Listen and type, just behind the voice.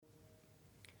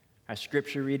Our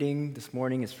scripture reading this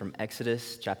morning is from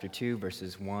Exodus chapter 2,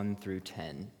 verses 1 through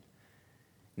 10.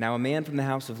 Now a man from the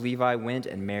house of Levi went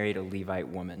and married a Levite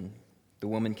woman. The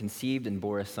woman conceived and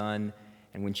bore a son,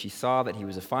 and when she saw that he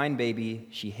was a fine baby,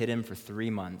 she hid him for 3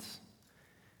 months.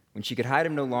 When she could hide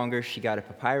him no longer, she got a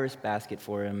papyrus basket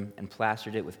for him and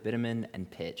plastered it with bitumen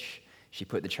and pitch. She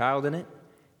put the child in it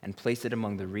and placed it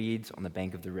among the reeds on the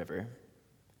bank of the river.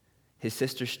 His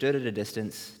sister stood at a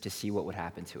distance to see what would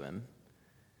happen to him.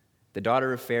 The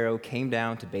daughter of Pharaoh came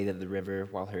down to bathe at the river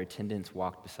while her attendants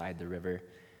walked beside the river,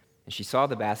 and she saw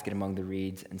the basket among the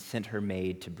reeds and sent her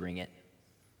maid to bring it.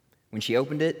 When she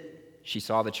opened it, she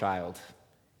saw the child.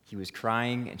 He was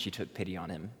crying, and she took pity on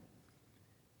him.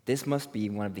 "This must be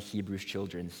one of the Hebrews'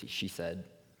 children," she said.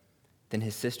 Then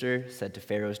his sister said to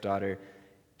Pharaoh's daughter,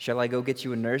 "Shall I go get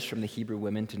you a nurse from the Hebrew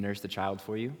women to nurse the child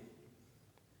for you?"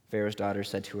 Pharaoh's daughter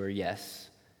said to her, "Yes."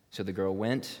 So the girl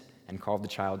went and called the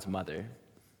child's mother.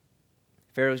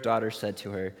 Pharaoh's daughter said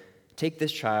to her, "Take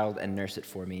this child and nurse it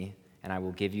for me, and I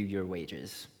will give you your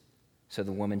wages." So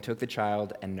the woman took the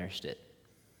child and nursed it.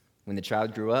 When the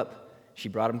child grew up, she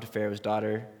brought him to Pharaoh's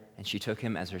daughter, and she took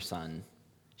him as her son.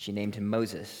 She named him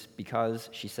Moses because,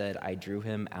 she said, "I drew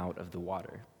him out of the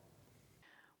water."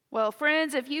 Well,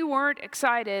 friends, if you weren't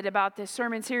excited about this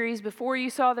sermon series before you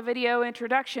saw the video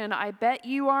introduction, I bet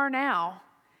you are now.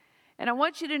 And I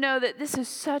want you to know that this is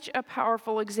such a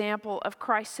powerful example of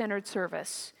Christ-centered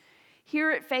service. Here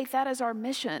at Faith, that is our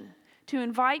mission, to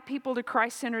invite people to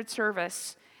Christ-centered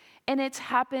service. And it's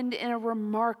happened in a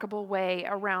remarkable way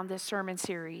around this sermon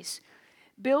series.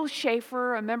 Bill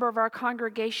Schaefer, a member of our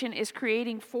congregation, is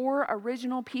creating 4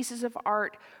 original pieces of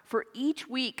art for each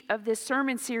week of this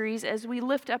sermon series as we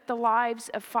lift up the lives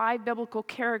of 5 biblical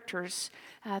characters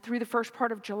through the first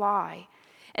part of July.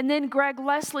 And then Greg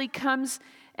Leslie comes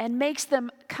and makes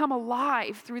them come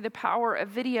alive through the power of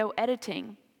video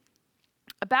editing.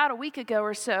 About a week ago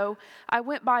or so, I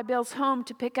went by Bill's home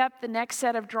to pick up the next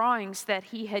set of drawings that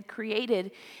he had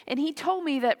created, and he told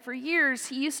me that for years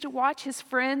he used to watch his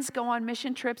friends go on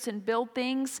mission trips and build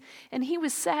things, and he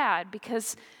was sad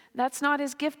because that's not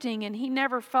his gifting, and he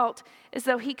never felt as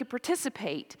though he could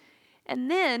participate.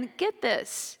 And then, get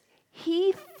this,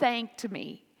 he thanked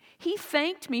me. He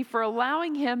thanked me for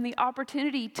allowing him the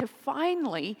opportunity to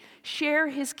finally share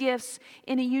his gifts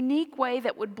in a unique way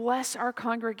that would bless our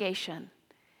congregation.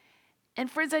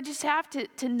 And friends, I just have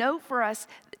to note for us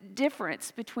the difference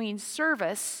between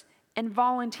service and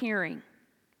volunteering.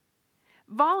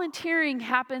 Volunteering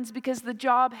happens because the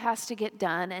job has to get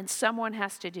done and someone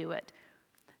has to do it.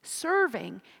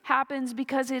 Serving happens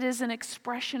because it is an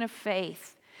expression of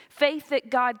faith. Faith that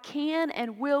God can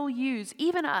and will use,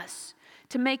 even us,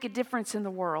 to make a difference in the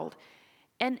world.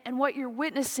 And what you're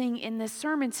witnessing in this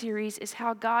sermon series is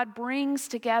how God brings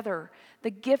together the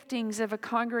giftings of a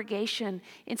congregation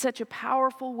in such a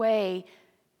powerful way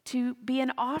to be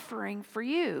an offering for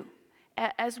you.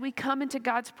 As we come into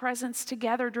God's presence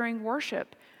together during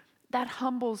worship, that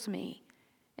humbles me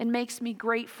and makes me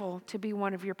grateful to be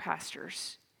one of your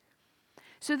pastors.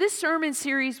 So this sermon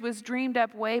series was dreamed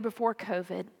up way before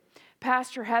COVID.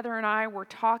 Pastor Heather and I were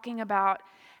talking about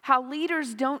how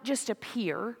leaders don't just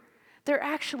appear, they're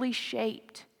actually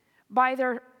shaped by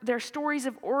their stories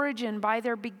of origin, by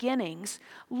their beginnings,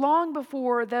 long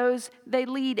before those they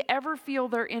lead ever feel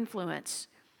their influence.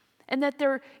 And that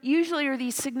there usually are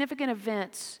these significant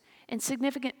events and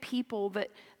significant people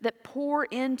that pour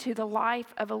into the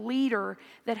life of a leader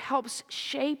that helps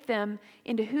shape them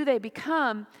into who they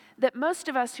become, that most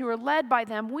of us who are led by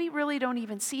them, we really don't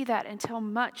even see that until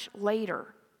much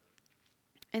later.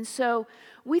 And so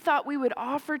we thought we would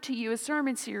offer to you a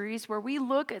sermon series where we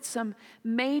look at some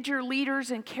major leaders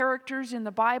and characters in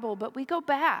the Bible, but we go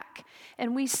back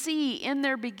and we see in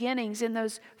their beginnings, in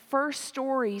those first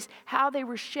stories, how they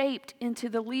were shaped into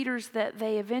the leaders that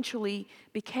they eventually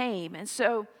became. And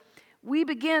so we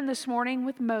begin this morning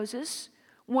with Moses,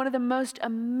 one of the most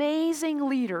amazing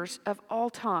leaders of all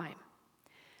time.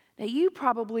 Now, you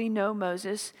probably know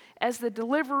Moses as the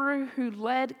deliverer who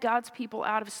led God's people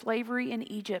out of slavery in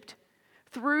Egypt,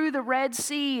 through the Red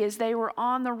Sea as they were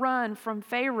on the run from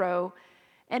Pharaoh,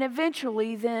 and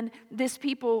eventually then this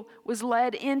people was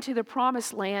led into the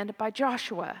promised land by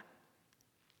Joshua.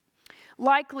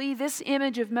 Likely, this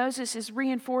image of Moses is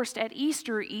reinforced at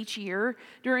Easter each year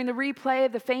during the replay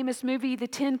of the famous movie, The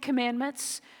 10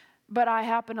 Commandments, but I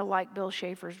happen to like Bill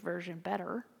Schaefer's version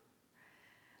better.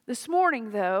 This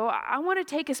morning, though, I want to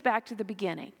take us back to the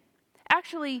beginning.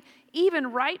 Actually,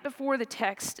 even right before the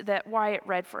text that Wyatt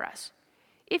read for us.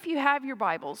 If you have your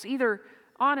Bibles, either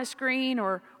on a screen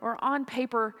or on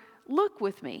paper, look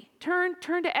with me. Turn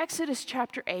to Exodus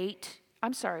chapter 8.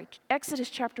 Exodus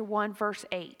chapter 1, verse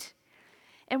 8.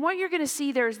 And what you're going to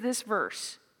see there is this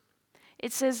verse.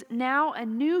 It says, "Now a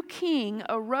new king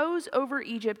arose over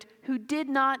Egypt who did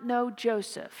not know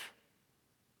Joseph."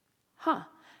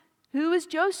 Who is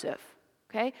Joseph?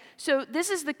 Okay, so this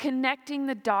is the connecting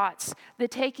the dots, the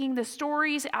taking the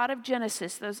stories out of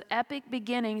Genesis, those epic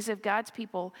beginnings of God's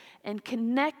people, and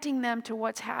connecting them to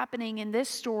what's happening in this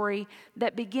story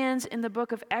that begins in the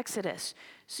book of Exodus.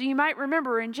 So you might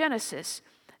remember in Genesis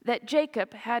that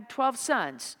Jacob had 12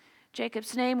 sons.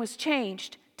 Jacob's name was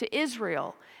changed to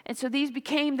Israel. And so these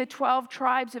became the 12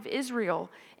 tribes of Israel.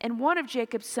 And one of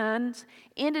Jacob's sons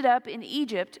ended up in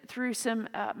Egypt through some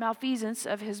malfeasance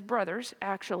of his brothers,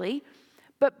 actually.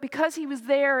 But because he was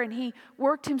there and he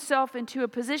worked himself into a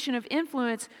position of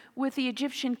influence with the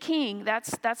Egyptian king,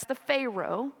 that's the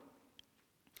Pharaoh.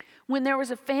 When there was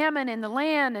a famine in the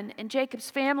land and Jacob's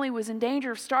family was in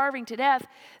danger of starving to death,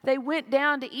 they went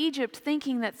down to Egypt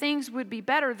thinking that things would be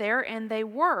better there, and they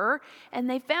were. And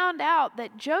they found out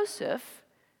that Joseph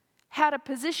had a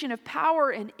position of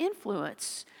power and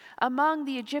influence among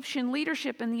the Egyptian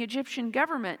leadership and the Egyptian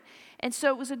government. And so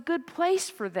it was a good place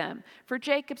for them, for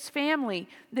Jacob's family,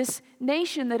 this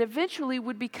nation that eventually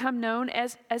would become known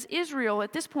as Israel.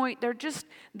 At this point, they're just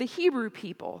the Hebrew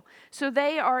people. So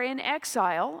they are in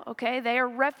exile, okay? They are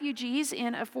refugees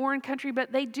in a foreign country,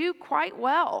 but they do quite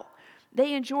well.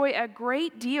 They enjoy a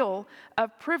great deal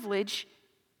of privilege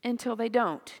until they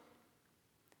don't.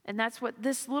 And that's what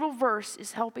this little verse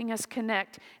is helping us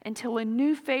connect, until a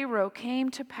new Pharaoh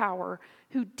came to power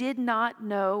who did not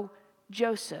know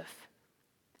Joseph.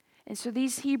 And so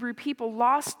these Hebrew people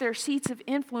lost their seats of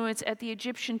influence at the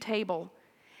Egyptian table.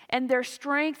 And their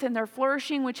strength and their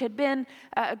flourishing, which had been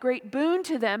a great boon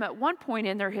to them at one point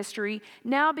in their history,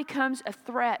 now becomes a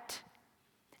threat.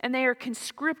 And they are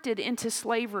conscripted into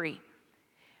slavery.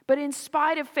 But in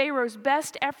spite of Pharaoh's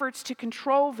best efforts to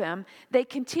control them, they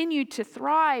continued to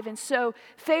thrive. And so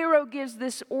Pharaoh gives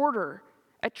this order,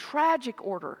 a tragic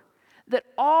order, that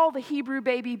all the Hebrew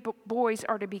baby boys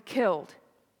are to be killed.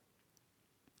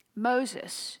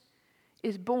 Moses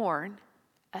is born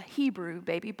a Hebrew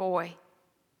baby boy.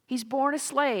 He's born a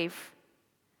slave.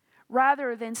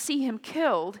 Rather than see him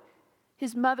killed,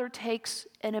 his mother takes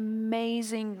an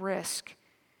amazing risk.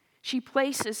 She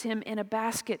places him in a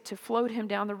basket to float him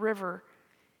down the river.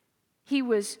 He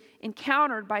was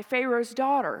encountered by Pharaoh's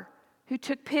daughter, who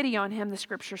took pity on him, the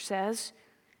scripture says.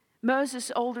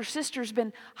 Moses' older sister's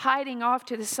been hiding off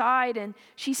to the side, and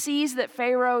she sees that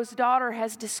Pharaoh's daughter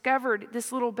has discovered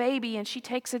this little baby, and she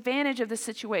takes advantage of the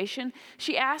situation.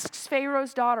 She asks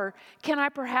Pharaoh's daughter, "Can I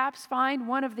perhaps find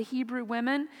one of the Hebrew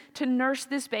women to nurse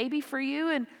this baby for you?"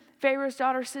 And Pharaoh's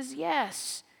daughter says,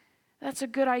 "Yes, that's a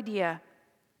good idea."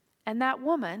 And that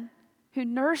woman who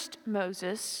nursed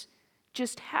Moses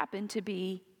just happened to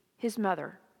be his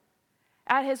mother.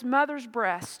 At his mother's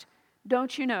breast,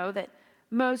 don't you know that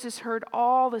Moses heard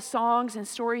all the songs and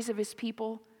stories of his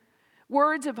people?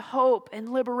 Words of hope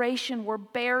and liberation were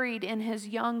buried in his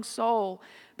young soul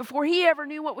before he ever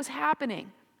knew what was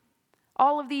happening.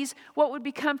 All of these, what would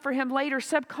become for him later,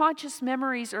 subconscious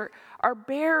memories are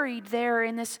buried there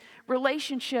in this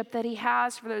relationship that he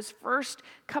has for those first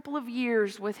couple of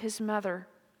years with his mother.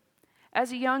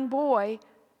 As a young boy,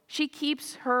 she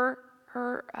keeps her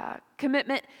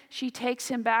commitment. She takes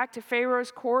him back to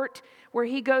Pharaoh's court, where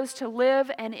he goes to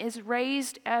live and is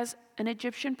raised as an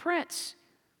Egyptian prince.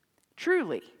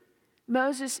 Truly,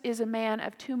 Moses is a man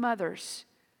of two mothers.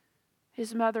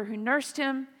 His mother who nursed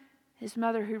him, his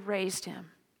mother who raised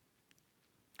him.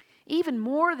 Even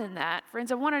more than that,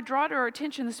 friends, I want to draw to our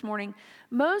attention this morning,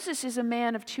 Moses is a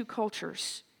man of two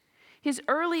cultures. His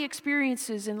early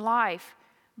experiences in life,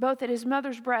 both at his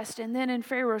mother's breast and then in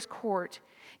Pharaoh's court,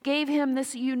 gave him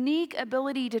this unique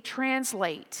ability to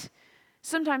translate.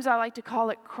 Sometimes I like to call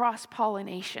it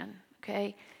cross-pollination,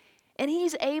 okay? And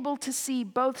he's able to see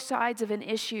both sides of an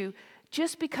issue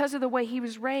just because of the way he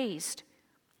was raised.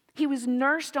 He was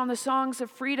nursed on the songs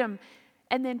of freedom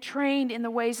and then trained in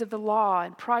the ways of the law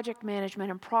and project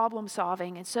management and problem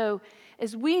solving. And so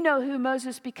as we know who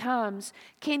Moses becomes,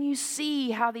 can you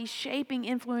see how these shaping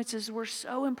influences were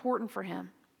so important for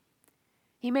him?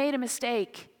 He made a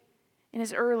mistake in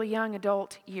his early young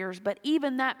adult years, but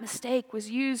even that mistake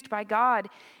was used by God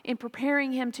in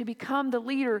preparing him to become the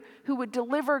leader who would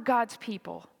deliver God's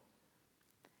people.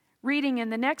 Reading in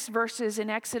the next verses in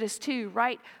Exodus 2,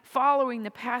 right following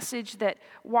the passage that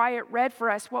Wyatt read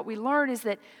for us, what we learn is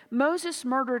that Moses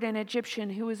murdered an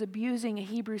Egyptian who was abusing a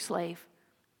Hebrew slave.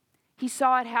 He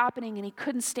saw it happening and he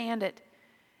couldn't stand it.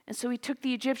 And so he took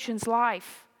the Egyptian's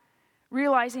life.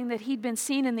 Realizing that he'd been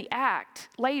seen in the act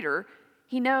later,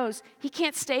 He knows he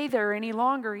can't stay there any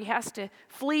longer. He has to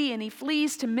flee, and he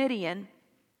flees to Midian.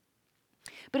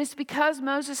 But it's because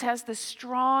Moses has this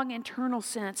strong internal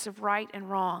sense of right and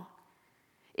wrong.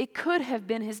 It could have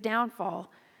been his downfall,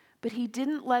 but he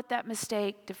didn't let that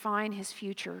mistake define his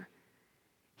future.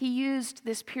 He used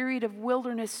this period of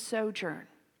wilderness sojourn,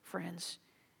 friends,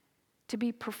 to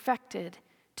be perfected,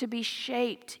 to be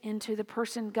shaped into the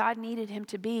person God needed him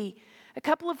to be. A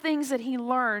couple of things that he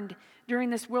learned during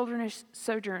this wilderness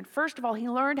sojourn. First of all, he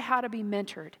learned how to be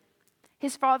mentored.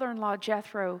 His father-in-law,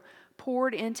 Jethro,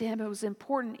 poured into him. It was an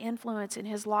important influence in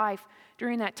his life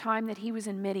during that time that he was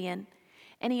in Midian.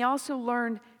 And he also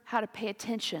learned how to pay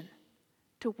attention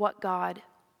to what God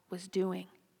was doing.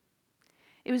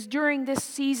 It was during this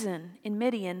season in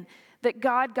Midian that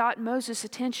God got Moses'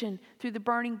 attention through the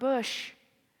burning bush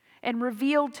and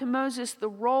revealed to Moses the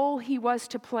role he was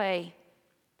to play.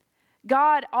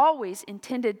 God always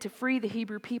intended to free the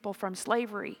Hebrew people from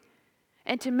slavery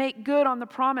and to make good on the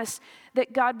promise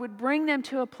that God would bring them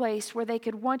to a place where they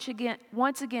could once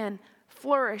again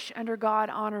flourish under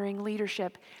God-honoring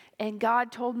leadership. And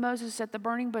God told Moses at the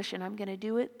burning bush, and I'm going to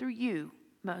do it through you,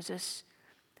 Moses,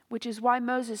 which is why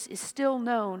Moses is still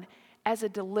known as a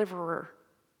deliverer.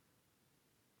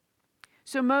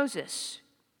 So Moses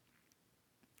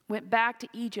went back to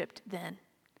Egypt then,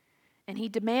 and he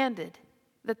demanded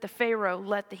that the Pharaoh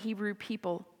let the Hebrew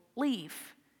people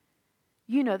leave.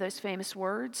 You know those famous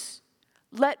words,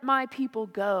 "Let my people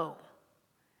go."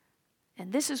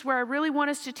 And this is where I really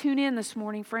want us to tune in this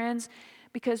morning, friends,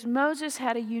 because Moses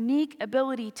had a unique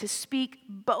ability to speak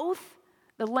both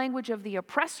the language of the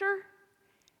oppressor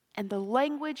and the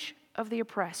language of the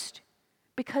oppressed,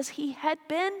 because he had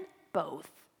been both.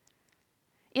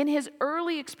 In his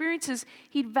early experiences,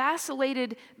 he'd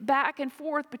vacillated back and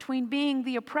forth between being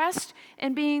the oppressed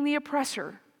and being the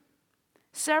oppressor.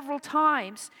 Several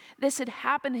times this had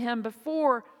happened to him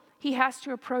before he has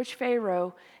to approach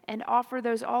Pharaoh and offer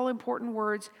those all-important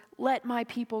words, "Let my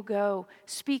people go,"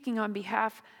 speaking on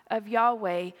behalf of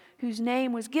Yahweh, whose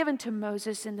name was given to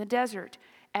Moses in the desert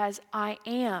as I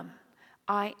am.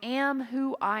 I am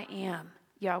who I am,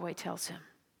 Yahweh tells him.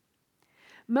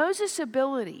 Moses'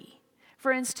 ability,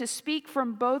 friends, to speak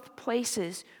from both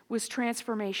places was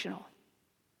transformational.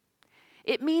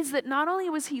 It means that not only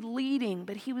was he leading,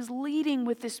 but he was leading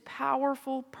with this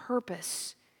powerful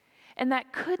purpose. And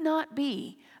that could not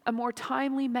be a more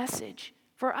timely message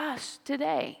for us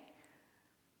today.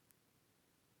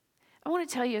 I want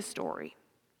to tell you a story.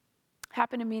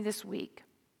 Happened to me this week.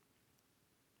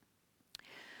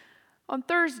 On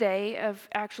Thursday of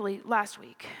actually last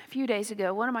week, a few days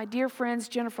ago, one of my dear friends,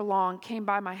 Jennifer Long, came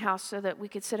by my house so that we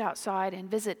could sit outside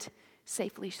and visit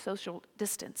safely social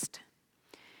distanced.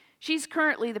 She's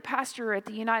currently the pastor at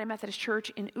the United Methodist Church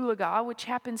in Ulaga, which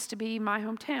happens to be my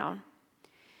hometown.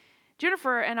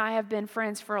 Jennifer and I have been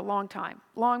friends for a long time,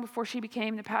 long before she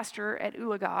became the pastor at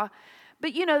Ulaga.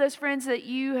 But you know those friends that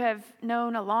you have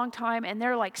known a long time, and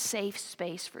they're like safe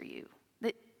space for you.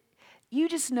 That you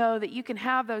just know that you can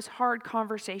have those hard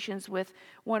conversations with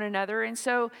one another. And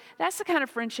so that's the kind of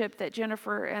friendship that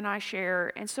Jennifer and I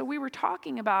share. And so we were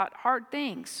talking about hard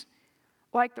things,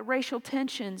 like the racial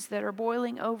tensions that are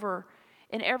boiling over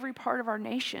in every part of our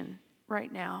nation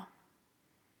right now.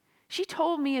 She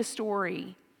told me a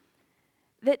story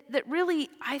that really,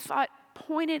 I thought,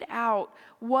 pointed out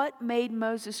what made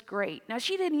Moses great. Now,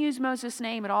 she didn't use Moses'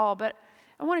 name at all, but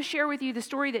I want to share with you the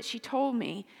story that she told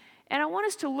me. And I want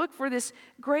us to look for this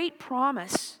great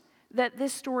promise that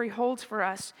this story holds for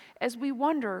us as we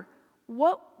wonder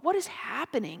what is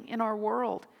happening in our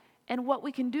world and what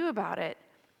we can do about it.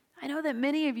 I know that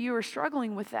many of you are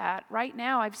struggling with that right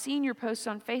now. I've seen your posts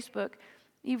on Facebook.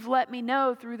 You've let me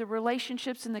know through the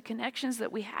relationships and the connections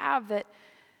that we have that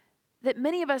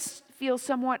many of us feel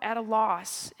somewhat at a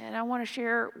loss. And I want to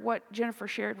share what Jennifer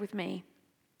shared with me.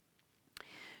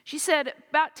 She said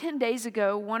about 10 days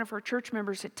ago, one of her church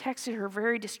members had texted her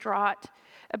very distraught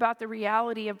about the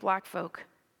reality of black folk.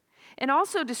 And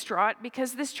also distraught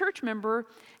because this church member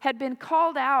had been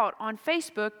called out on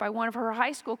Facebook by one of her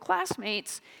high school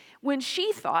classmates when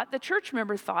the church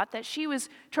member thought that she was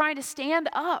trying to stand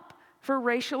up for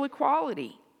racial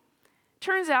equality.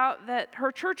 Turns out that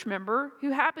her church member, who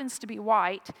happens to be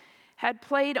white, had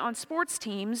played on sports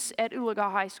teams at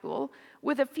Ulaga High School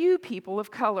with a few people of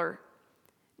color.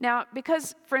 Now,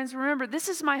 because, friends, remember, this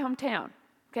is my hometown,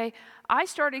 okay? I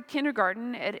started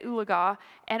kindergarten at Ulaga,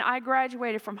 and I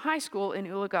graduated from high school in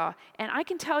Ulaga. And I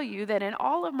can tell you that in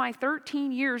all of my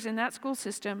 13 years in that school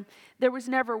system, there was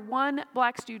never one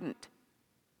black student.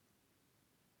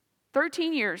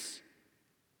 13 years,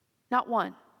 not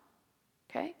one,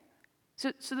 okay?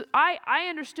 I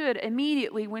understood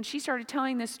immediately when she started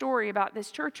telling this story about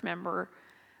this church member.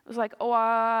 It was like, oh,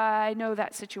 I know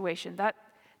that situation.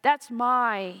 That's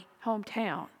my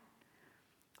hometown.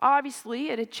 Obviously,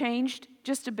 it had changed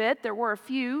just a bit. There were a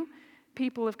few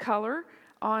people of color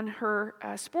on her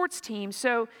sports team.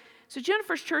 So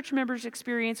Jennifer's church members'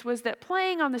 experience was that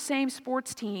playing on the same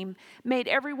sports team made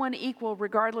everyone equal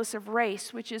regardless of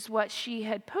race, which is what she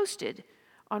had posted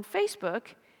on Facebook.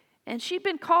 And she'd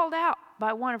been called out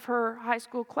by one of her high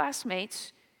school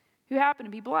classmates who happened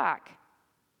to be black.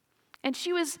 And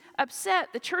she was upset,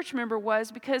 the church member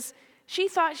was, because she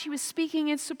thought she was speaking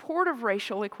in support of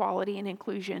racial equality and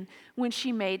inclusion when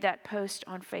she made that post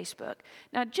on Facebook.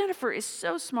 Now, Jennifer is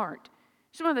so smart.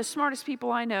 She's one of the smartest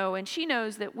people I know, and she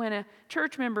knows that when a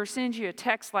church member sends you a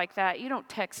text like that, you don't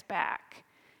text back.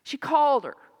 She called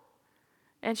her,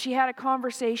 and she had a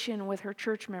conversation with her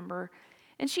church member,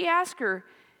 and she asked her,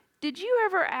 did you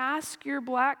ever ask your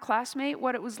black classmate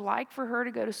what it was like for her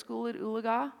to go to school at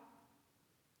Oologah?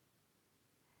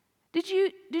 Did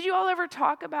you all ever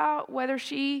talk about whether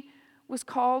she was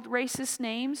called racist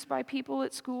names by people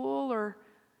at school or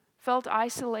felt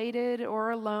isolated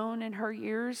or alone in her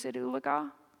years at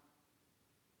Oologah?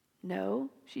 No,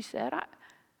 she said,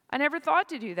 I never thought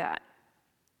to do that.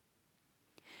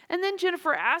 And then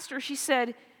Jennifer asked her, she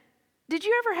said, did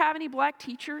you ever have any black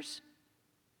teachers?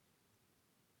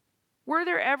 Were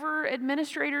there ever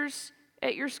administrators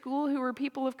at your school who were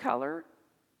people of color?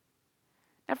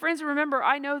 Now, friends, remember,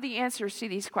 I know the answers to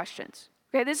these questions.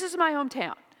 Okay, this is my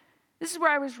hometown. This is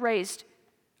where I was raised.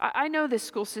 I know this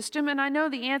school system, and I know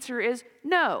the answer is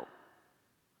no.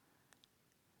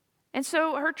 And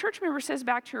so her church member says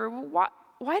back to her, well,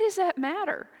 why does that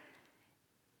matter?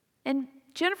 And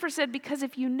Jennifer said, because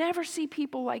if you never see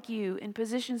people like you in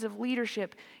positions of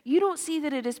leadership, you don't see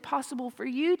that it is possible for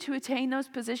you to attain those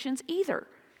positions either.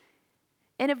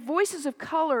 And if voices of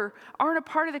color aren't a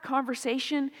part of the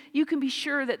conversation, you can be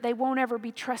sure that they won't ever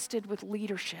be trusted with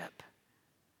leadership.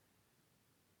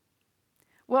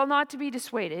 Well, not to be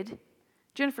dissuaded,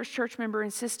 Jennifer's church member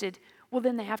insisted, well,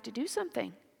 then they have to do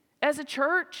something. As a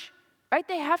church, right,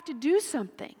 they have to do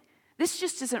something. This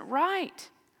just isn't right.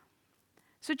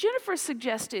 So Jennifer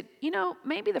suggested,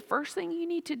 maybe the first thing you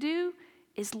need to do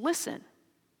is listen.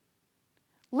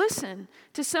 Listen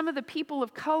to some of the people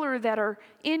of color that are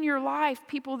in your life,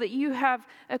 people that you have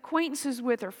acquaintances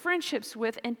with or friendships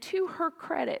with, and to her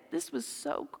credit, this was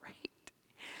so great.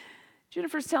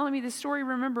 Jennifer's telling me this story.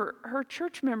 Remember, her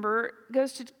church member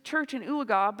goes to church in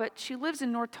Oologah, but she lives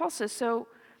in North Tulsa, so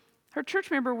her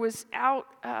church member was out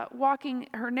walking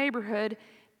her neighborhood,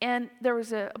 and there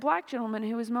was a black gentleman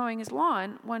who was mowing his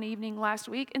lawn one evening last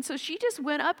week. And so she just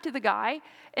went up to the guy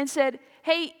and said,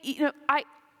 hey,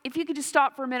 if you could just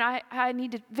stop for a minute, I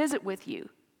need to visit with you.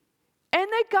 And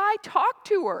the guy talked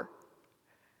to her.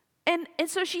 And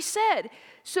so she said,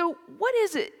 so what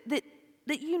is it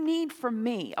that you need from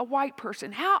me, a white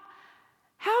person? How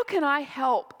can I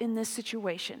help in this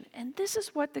situation? And this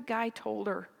is what the guy told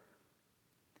her.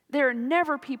 There are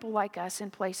never people like us in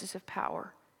places of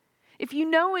power. If you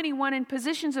know anyone in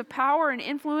positions of power and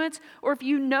influence, or if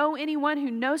you know anyone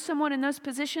who knows someone in those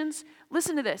positions,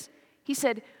 listen to this. He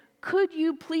said, could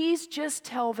you please just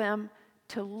tell them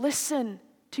to listen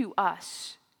to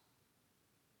us?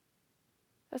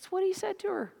 That's what he said to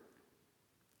her.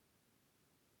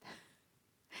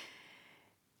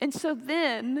 And so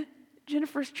then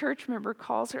Jennifer's church member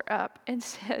calls her up and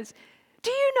says,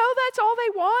 do you know that's all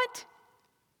they want?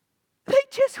 They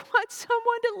just want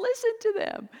someone to listen to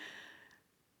them.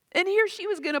 And here she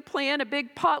was going to plan a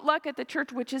big potluck at the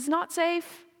church, which is not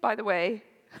safe, by the way.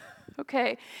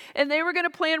 Okay. And they were going to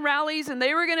plan rallies, and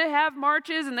they were going to have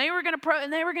marches, and they were going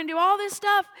to do all this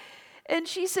stuff. And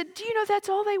she said, do you know that's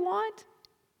all they want?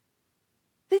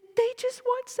 They just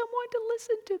want someone to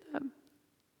listen to them.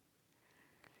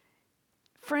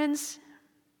 Friends,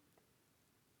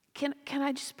 can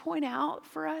I just point out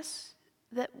for us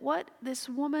that what this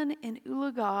woman in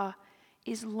Oologah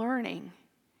is learning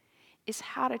is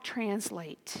how to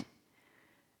translate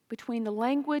between the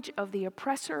language of the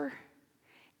oppressor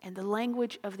and the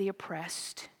language of the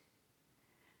oppressed.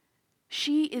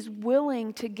 She is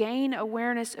willing to gain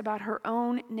awareness about her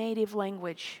own native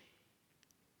language.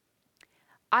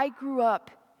 I grew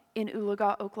up in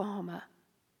Oologah, Oklahoma.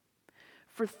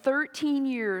 For 13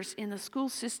 years in the school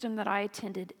system that I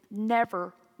attended,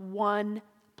 never one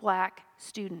black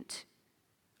student,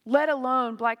 let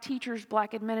alone black teachers,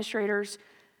 black administrators,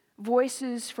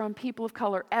 voices from people of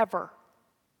color ever,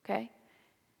 okay?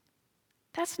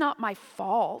 That's not my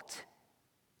fault,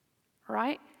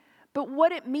 right? But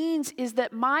what it means is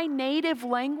that my native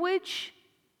language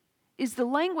is the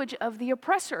language of the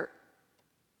oppressor.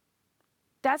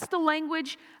 That's the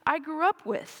language I grew up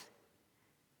with.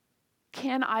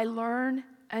 Can I learn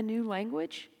a new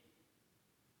language?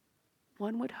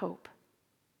 One would hope.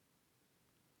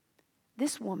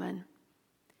 This woman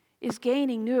is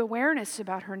gaining new awareness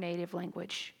about her native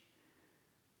language.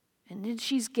 And then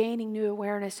she's gaining new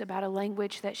awareness about a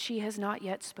language that she has not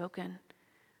yet spoken,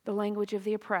 the language of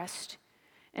the oppressed.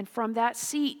 And from that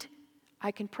seat,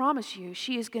 I can promise you,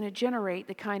 she is going to generate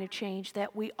the kind of change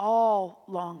that we all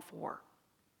long for.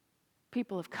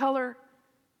 People of color,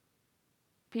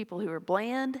 people who are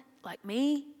bland, like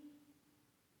me,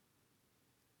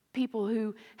 people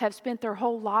who have spent their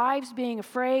whole lives being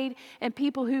afraid, and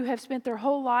people who have spent their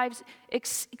whole lives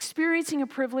experiencing a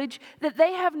privilege that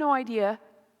they have no idea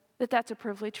that that's a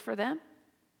privilege for them.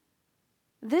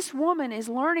 This woman is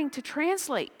learning to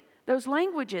translate those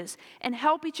languages and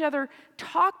help each other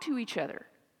talk to each other.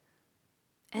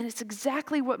 And it's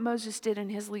exactly what Moses did in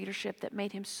his leadership that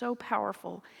made him so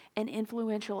powerful and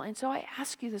influential. And so I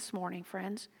ask you this morning,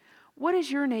 friends, what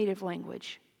is your native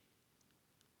language?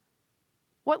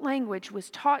 What language was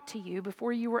taught to you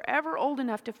before you were ever old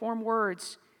enough to form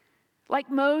words? Like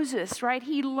Moses, right?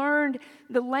 He learned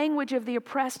the language of the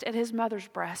oppressed at his mother's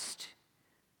breast.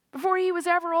 Before he was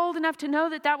ever old enough to know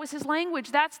that that was his language,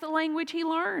 that's the language he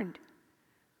learned.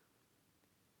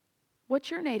 What's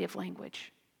your native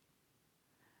language?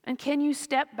 And can you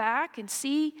step back and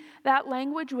see that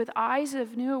language with eyes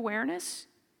of new awareness?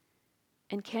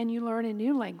 And can you learn a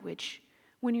new language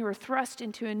when you are thrust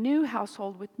into a new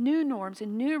household with new norms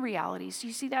and new realities?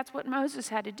 You see, that's what Moses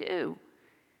had to do.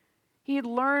 He had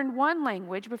learned one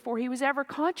language before he was ever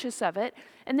conscious of it,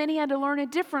 and then he had to learn a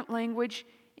different language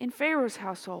in Pharaoh's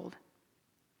household.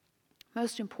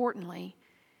 Most importantly,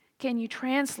 can you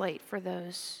translate for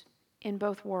those in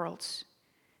both worlds?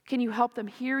 Can you help them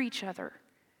hear each other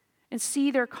and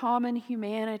see their common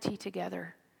humanity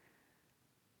together?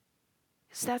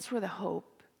 Because that's where the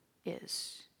hope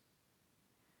is.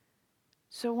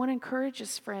 So I want to encourage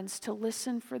us, friends, to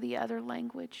listen for the other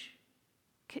language.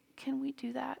 Can we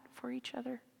do that for each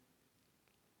other?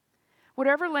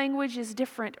 Whatever language is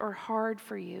different or hard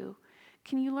for you,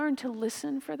 can you learn to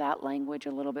listen for that language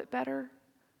a little bit better?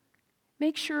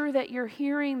 Make sure that you're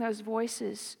hearing those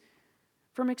voices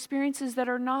from experiences that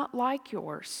are not like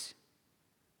yours.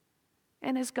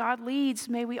 And as God leads,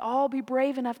 may we all be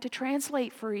brave enough to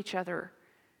translate for each other.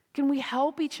 Can we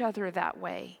help each other that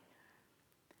way?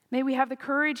 May we have the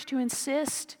courage to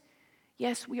insist,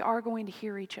 yes, we are going to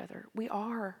hear each other. We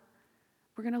are.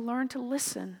 We're going to learn to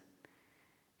listen.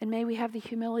 And may we have the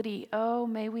humility,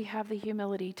 may we have the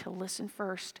humility to listen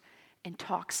first and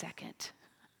talk second.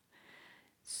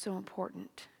 So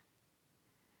important.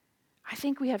 I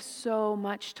think we have so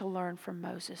much to learn from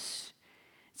Moses.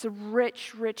 It's a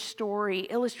rich, rich story,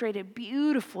 illustrated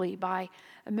beautifully by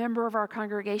a member of our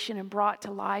congregation and brought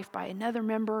to life by another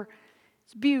member.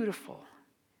 It's beautiful.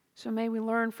 So may we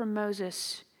learn from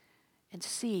Moses and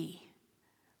see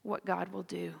what God will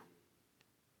do.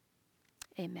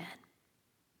 Amen.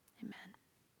 Amen.